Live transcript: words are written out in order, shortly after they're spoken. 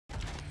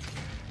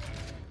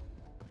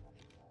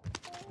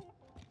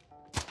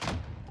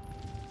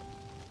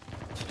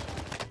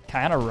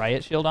kind of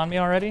riot shield on me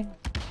already.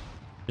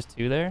 There's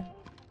two there.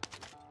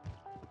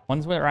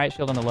 One's with riot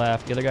shield on the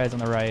left. The other guy's on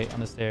the right on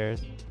the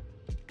stairs.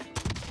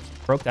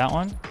 Broke that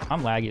one.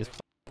 I'm laggy as fuck.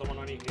 The one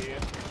on you here.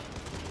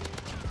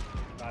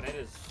 God, it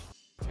is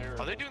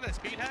terrible. Are they doing that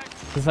speed hack?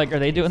 It's like, are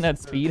they doing that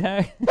speed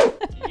hack?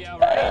 Yeah,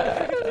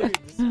 right? Dude,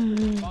 this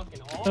is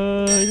fucking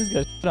awful. You just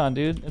got shit on,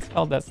 dude. It's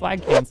called that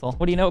slag cancel.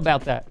 What do you know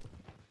about that?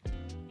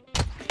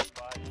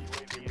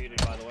 You're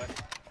muted, by the way.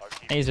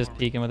 He's just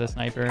peeking with a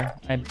sniper.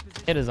 I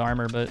hit his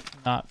armor, but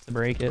not to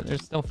break it.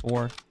 There's still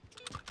 4. I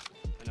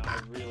know,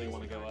 I really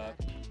want to go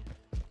up.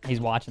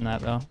 He's watching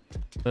that, though.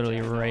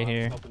 Literally right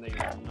here. Hoping that you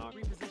knock.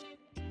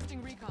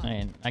 I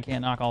mean, I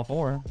can't knock all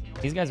 4.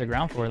 These guys are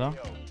ground floor, though.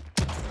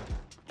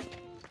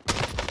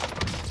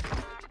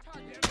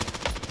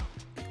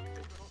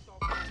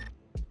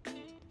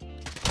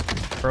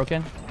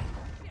 Broken.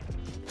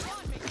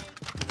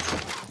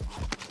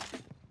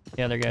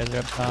 The other guys are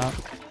up top.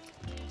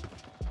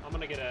 I'm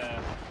gonna get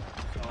a...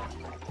 Oh.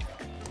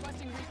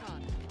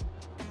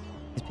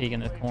 He's peeking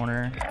the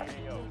corner.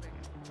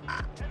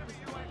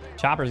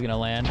 Chopper's gonna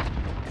land.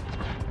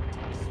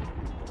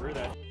 Through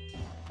that.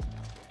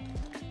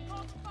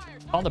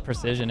 Call the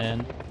precision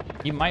in.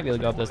 You might be able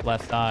to go up this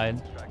left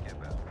side.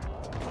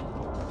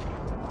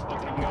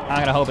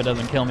 I'm gonna hope it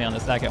doesn't kill me on the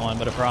second one,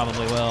 but it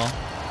probably will.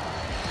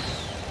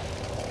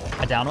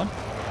 I down one.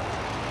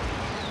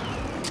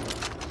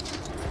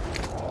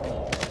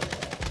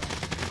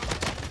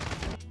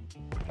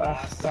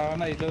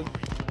 Sana, ito.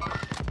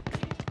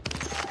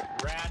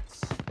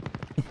 Rats.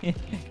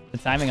 The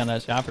timing on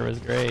that chopper was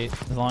great,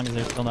 as long as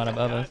they're still not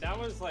above us. That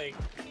was like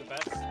the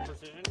best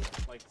precision,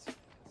 like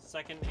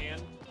second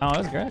hand. Oh, it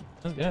was good.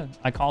 It was good.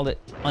 I called it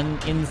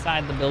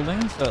inside the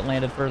building, so it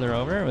landed further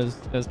over. It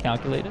was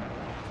calculated.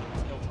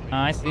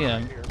 I see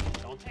him.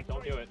 Don't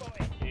do it.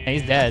 Hey,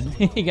 he's dead.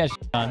 He got shot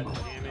on.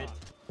 Damn it.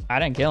 I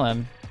didn't kill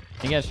him.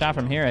 He got shot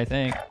from here, I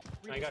think.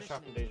 I got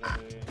shot from Deja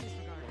Vu.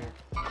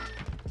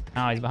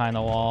 Oh, he's behind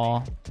the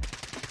wall.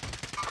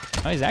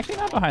 Oh, he's actually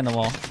not behind the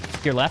wall.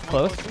 To your left,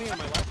 close. To me on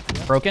my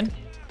left. Broken.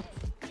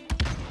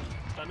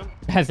 Stunned him.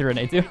 Has a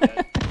grenade too.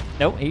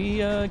 Nope, he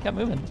kept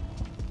moving.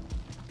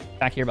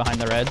 Back here behind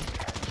the red.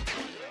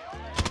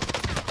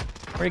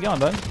 Where you going,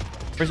 bud?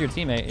 Where's your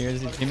teammate?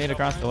 Is your teammate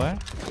across the way? I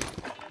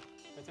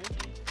think.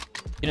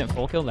 You didn't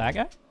full kill that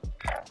guy?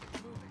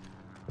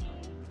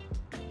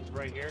 He's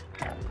right here.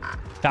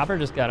 Chopper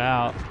just got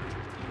out.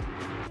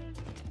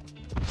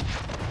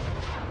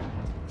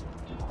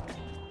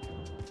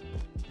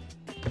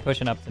 They're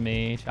pushing up to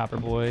me, Chopper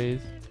boys.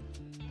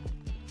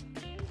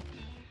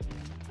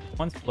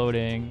 One's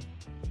floating.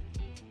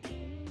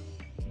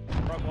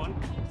 Broke one.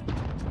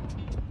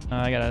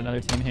 I got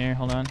another team here.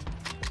 Hold on.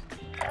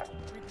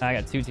 I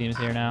got 2 teams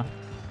here now.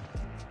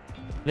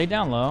 Are they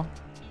down low?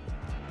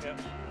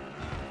 Yep.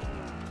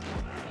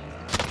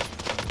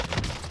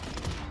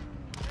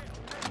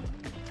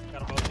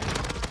 Got them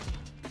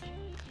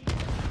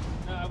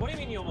both. What do you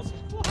mean you almost...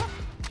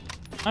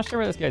 Not sure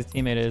where this guy's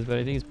teammate is, but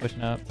I think he's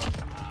pushing up.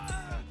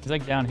 He's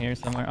like down here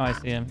somewhere. Oh, I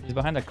see him. He's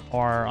behind the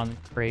car on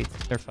crates.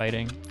 They're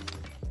fighting.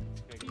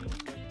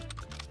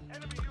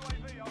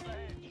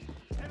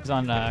 He's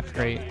on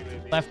crate.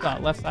 Left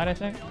side, I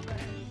think.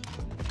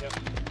 Yep.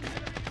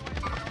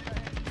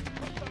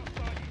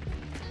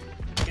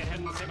 Can't head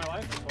and save my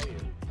life? I'll tell you.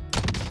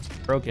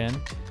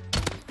 Broken.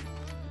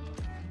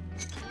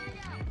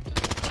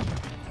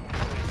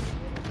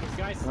 This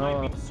guy's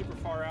sniping super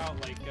far out,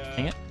 like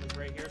Dang it. he's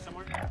right here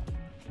somewhere.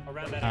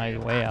 Around that He's area.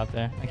 way out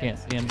there. I can't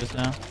see him just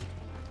now.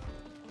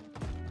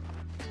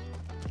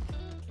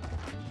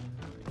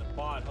 The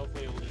bot,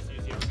 hopefully it'll just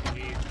use the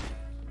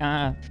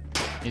RPG.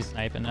 He's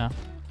sniping now.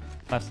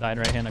 Left side,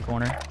 right here in the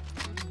corner. Got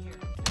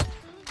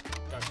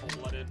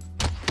cold-blooded.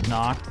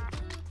 Knocked.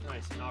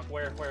 Nice. Knock.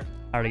 Where? I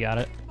already got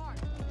it.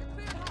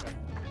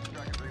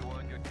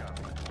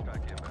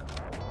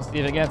 Let's see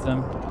if it gets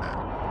him.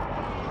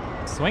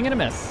 Swing and a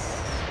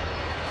miss.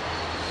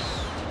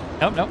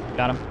 Nope, nope.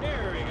 Got him.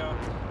 There we go.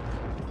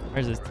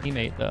 Where's his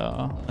teammate,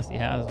 though? Unless he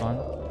has one.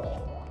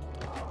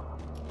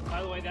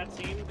 By the way, that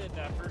team,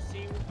 that first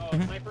team,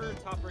 sniper,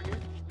 top right here.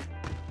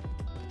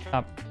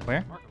 Top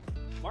where? Mark him.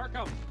 Mark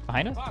him.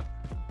 Behind us? Fuck.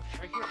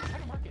 Right here. Try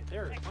to mark it.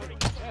 There.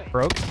 Yeah.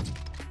 Broke.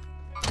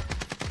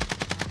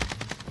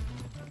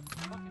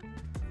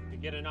 You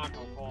get a knock,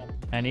 I'll call.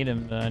 I need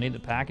him. I need the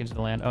package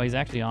to land. Oh, he's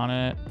actually on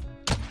it.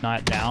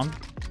 Not down.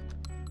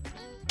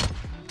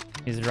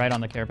 He's right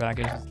on the care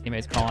package. His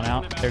teammate's calling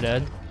out. They're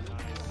dead.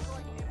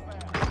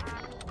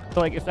 So,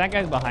 like, if that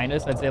guy's behind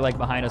us, I'd say, like,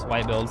 behind us,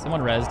 white build.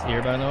 Someone rezzed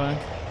here, by the way,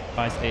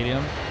 by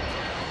stadium.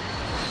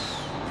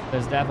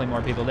 There's definitely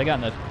more people. They got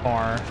in the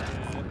car.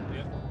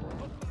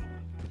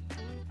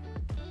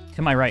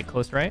 To my right,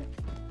 close right.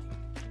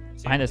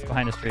 Behind us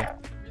tree.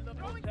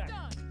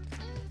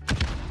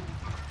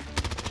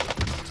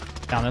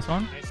 Down this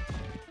one. Nice.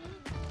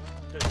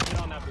 There's a kid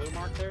on that blue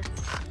mark there.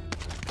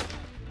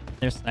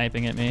 They're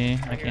sniping at me.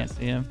 I can't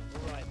see him.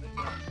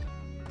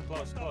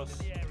 Close.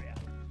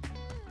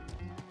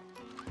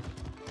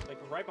 Like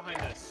right behind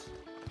this.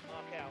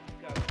 Okay,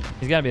 I'll go.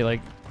 He's got to be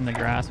like in the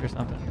grass or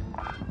something.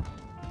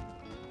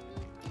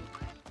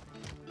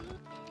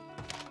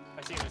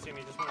 I see him.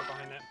 He just went up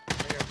behind that.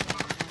 Right here.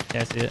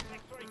 Yeah, I see it.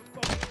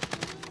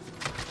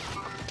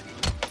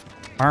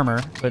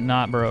 Armor, but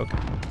not broke. I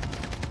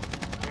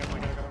got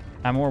him.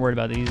 I'm more worried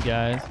about these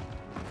guys.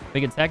 We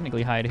could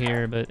technically hide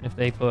here, but if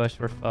they push,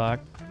 we're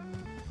fucked.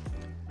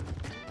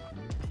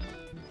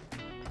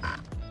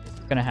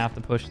 Gonna have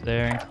to push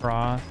there and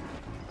cross.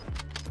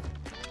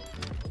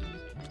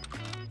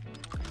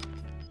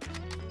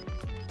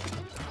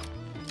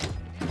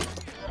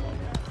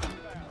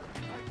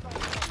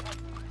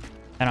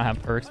 I don't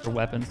have perks for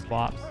weapon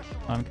swaps.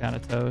 I'm kind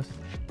of toast.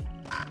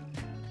 I'm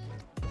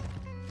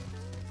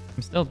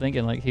still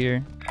thinking like here.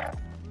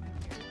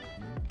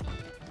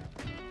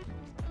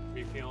 What are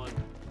you feeling?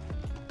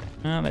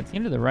 That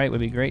team to the right would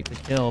be great to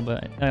kill,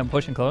 but I'm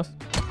pushing close.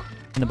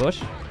 In the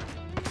bush.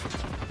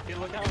 Okay,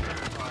 look out.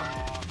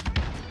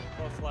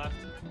 Close left.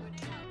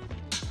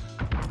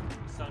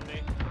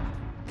 Sunday.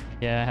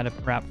 Yeah, I had a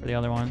wrap for the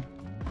other one.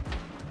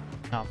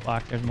 Oh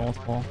fuck, there's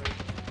multiple.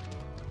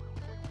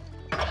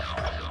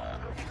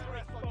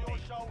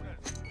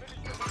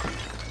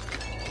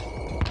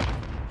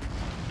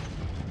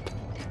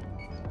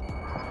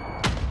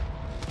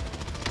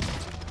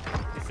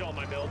 He's still on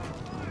my build.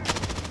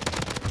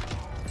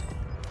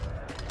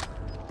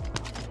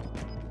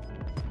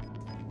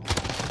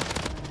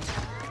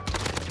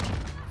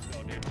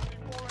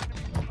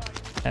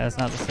 Yeah, it's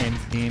not the same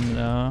team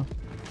though.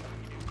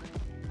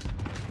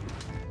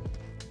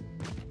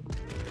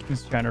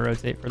 Just trying to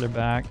rotate further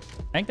back.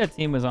 I think that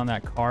team was on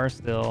that car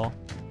still.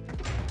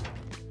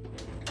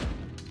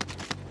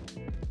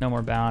 No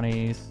more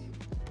bounties.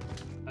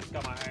 I just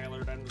got my eye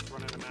alert. I'm just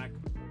running a Mac.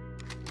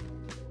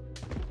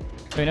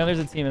 So we know there's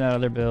a team in that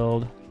other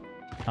build.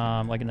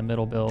 Like in the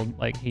middle build,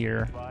 like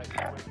here.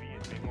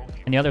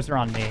 And the others are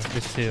on me.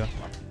 There's two.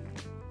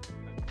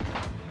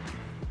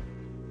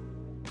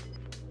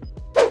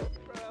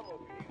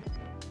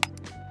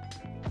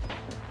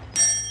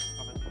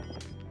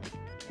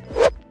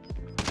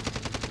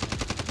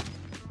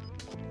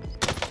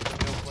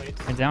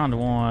 I downed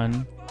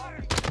one.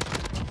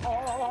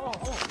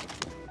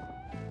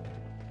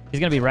 He's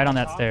gonna be right on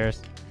that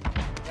stairs.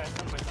 Yeah, I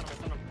stunned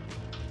him.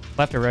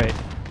 Left or right?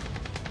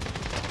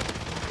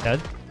 Dead?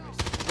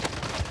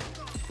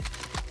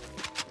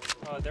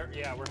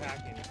 Yeah, we're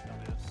hacking this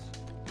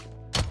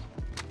dumbass.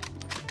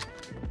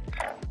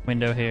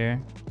 Window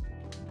here.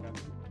 Okay.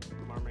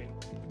 I'm arming.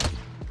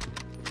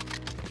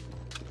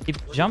 He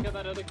Where'd you jumped get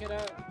that other kid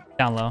at?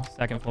 down low,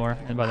 second floor,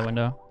 and by the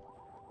window.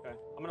 Okay. I'm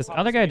gonna This pop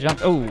other this guy kid.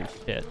 jumped. Oh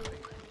shit!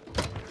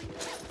 I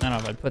don't know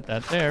if I'd put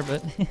that there,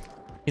 but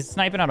he's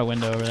sniping out a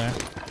window over there.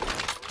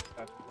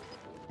 Okay.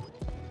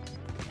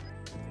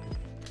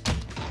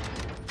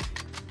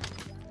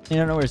 You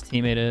don't know where his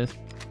teammate is.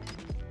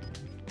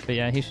 But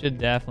yeah, he should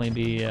definitely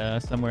be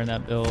somewhere in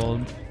that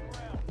build.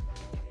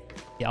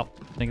 Yep,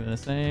 thinking the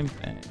same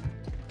thing.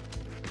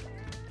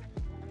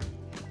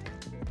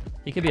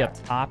 He could be up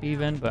top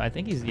even, but I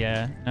think he's,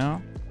 yeah,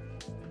 no?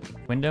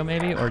 Window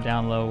maybe, or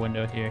down low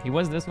window here. He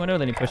was this window,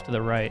 then he pushed to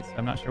the right, so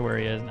I'm not sure where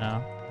he is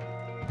now.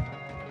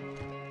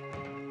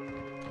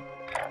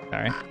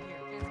 Sorry.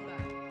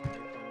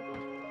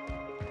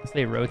 Guess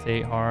they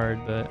rotate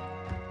hard, but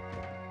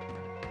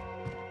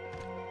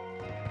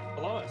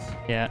Below us.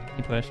 yeah,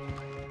 he pushed.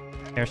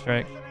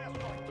 Airstrike.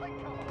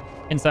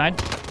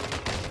 Inside.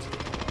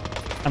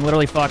 I'm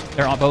literally fucked.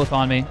 They're all both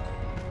on me. What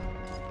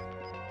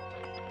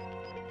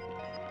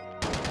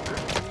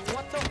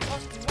the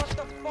fuck? What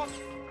the fuck?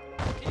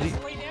 He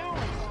just lay down.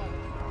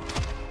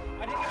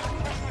 I didn't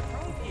even press my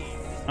prone key.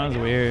 That was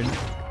weird.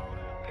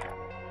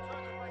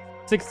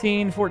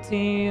 16,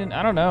 14,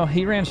 I don't know.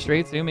 He ran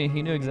straight to me.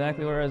 He knew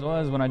exactly where I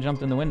was when I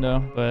jumped in the window,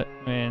 but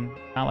I mean,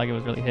 not like it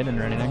was really hidden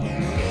or anything.